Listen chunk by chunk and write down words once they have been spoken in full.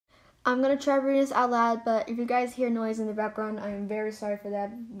I'm going to try reading this out loud, but if you guys hear noise in the background, I'm very sorry for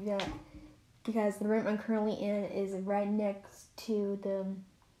that. Yeah, because the room I'm currently in is right next to the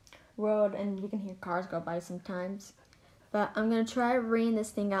road, and you can hear cars go by sometimes. But I'm going to try reading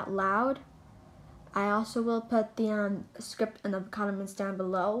this thing out loud. I also will put the script in the comments down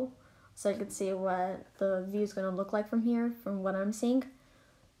below, so you can see what the view is going to look like from here, from what I'm seeing.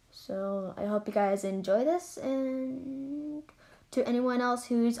 So I hope you guys enjoy this, and to anyone else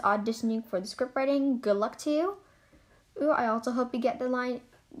who's auditioning for the script writing, good luck to you. Ooh, I also hope you get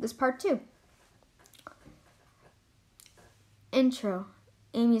this part too. Intro,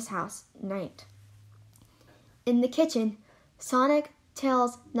 Amy's house, night. In the kitchen, Sonic,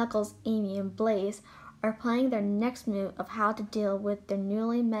 Tails, Knuckles, Amy, and Blaze are planning their next move of how to deal with their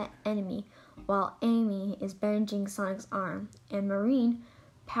newly met enemy, while Amy is bandaging Sonic's arm, and Marine,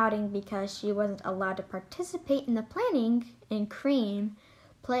 pouting because she wasn't allowed to participate in the planning, and Cream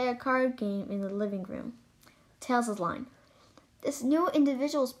play a card game in the living room. Tails' line, "This new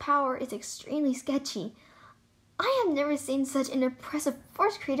individual's power is extremely sketchy. I have never seen such an impressive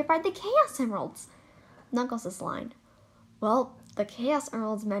force created by the Chaos Emeralds." Knuckles' line, "Well, the Chaos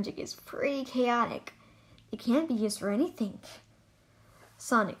Emerald's magic is pretty chaotic. It can't be used for anything."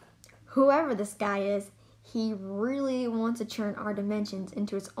 Sonic, "Whoever this guy is, he really wants to turn our dimensions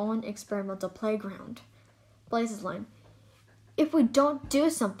into its own experimental playground." Blaze's line, "If we don't do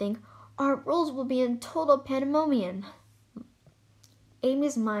something, our rules will be in total pandemonium."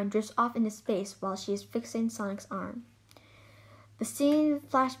 Amy's mind drifts off into space while she is fixing Sonic's arm. The scene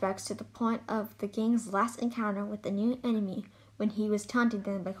flashbacks to the point of the gang's last encounter with the new enemy when he was taunting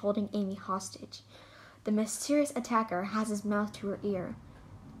them by holding Amy hostage. The mysterious attacker has his mouth to her ear.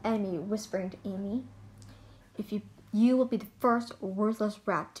 Enemy whispering to Amy, "If you will be the first worthless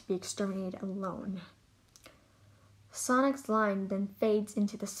rat to be exterminated alone." Sonic's line then fades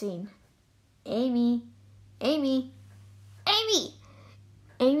into the scene. "Amy, Amy, Amy!"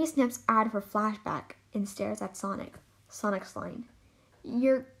 Amy snaps out of her flashback and stares at Sonic. Sonic's line,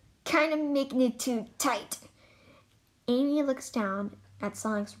 "You're kind of making it too tight." Amy looks down at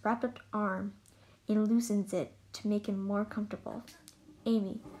Sonic's wrapped up arm and loosens it to make him more comfortable.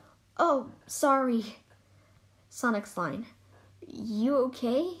 Amy, "Oh, sorry." Sonic's line, "You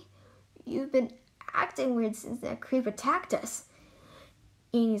okay? You've been acting weird since that creep attacked us."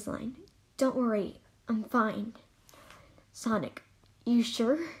 Amy's line, "Don't worry, I'm fine." Sonic, "You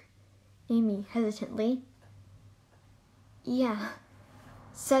sure?" Amy hesitantly, "Yeah."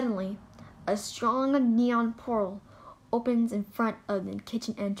 Suddenly, a strong neon portal opens in front of the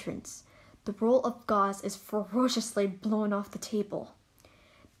kitchen entrance. The roll of gauze is ferociously blown off the table.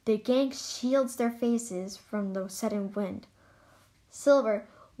 The gang shields their faces from the sudden wind. Silver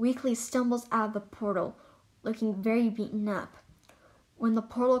weakly stumbles out of the portal, looking very beaten up. When the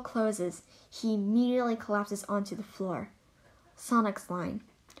portal closes, he immediately collapses onto the floor. Sonic's line,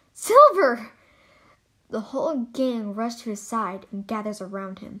 "Silver!" The whole gang rushes to his side and gathers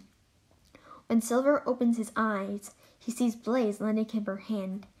around him. When Silver opens his eyes, he sees Blaze lending him her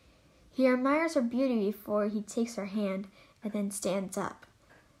hand. He admires her beauty before he takes her hand and then stands up.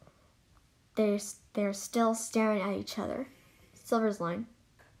 They're still staring at each other. Silver's line,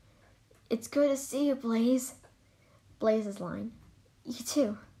 "It's good to see you, Blaze." Blaze's line, "You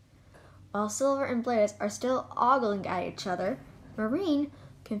too." While Silver and Blaze are still ogling at each other, Marine,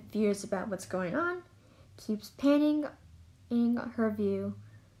 confused about what's going on, keeps panning in her view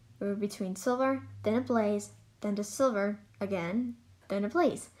between Silver, then a Blaze, then to Silver again, then a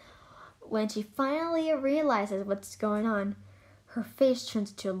Blaze. When she finally realizes what's going on, her face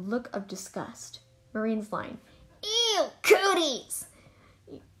turns to a look of disgust. Marine's line, "Ew, cooties!"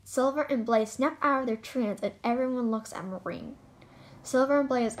 Silver and Blaze snap out of their trance and everyone looks at Marine. Silver and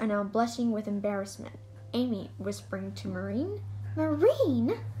Blaze are now blushing with embarrassment. Amy whispering to Marine,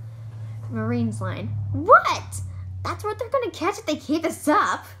 "Marine?" Marine's line, "What? That's what they're gonna catch if they keep this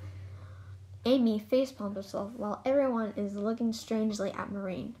up." Amy facepalms herself while everyone is looking strangely at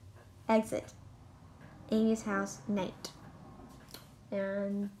Marine. Exit. Amy's house, night.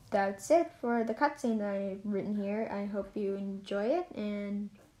 And that's it for the cutscene that I've written here. I hope you enjoy it. And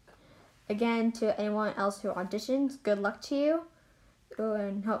again, to anyone else who auditions, good luck to you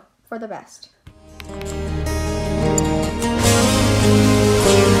and hope for the best.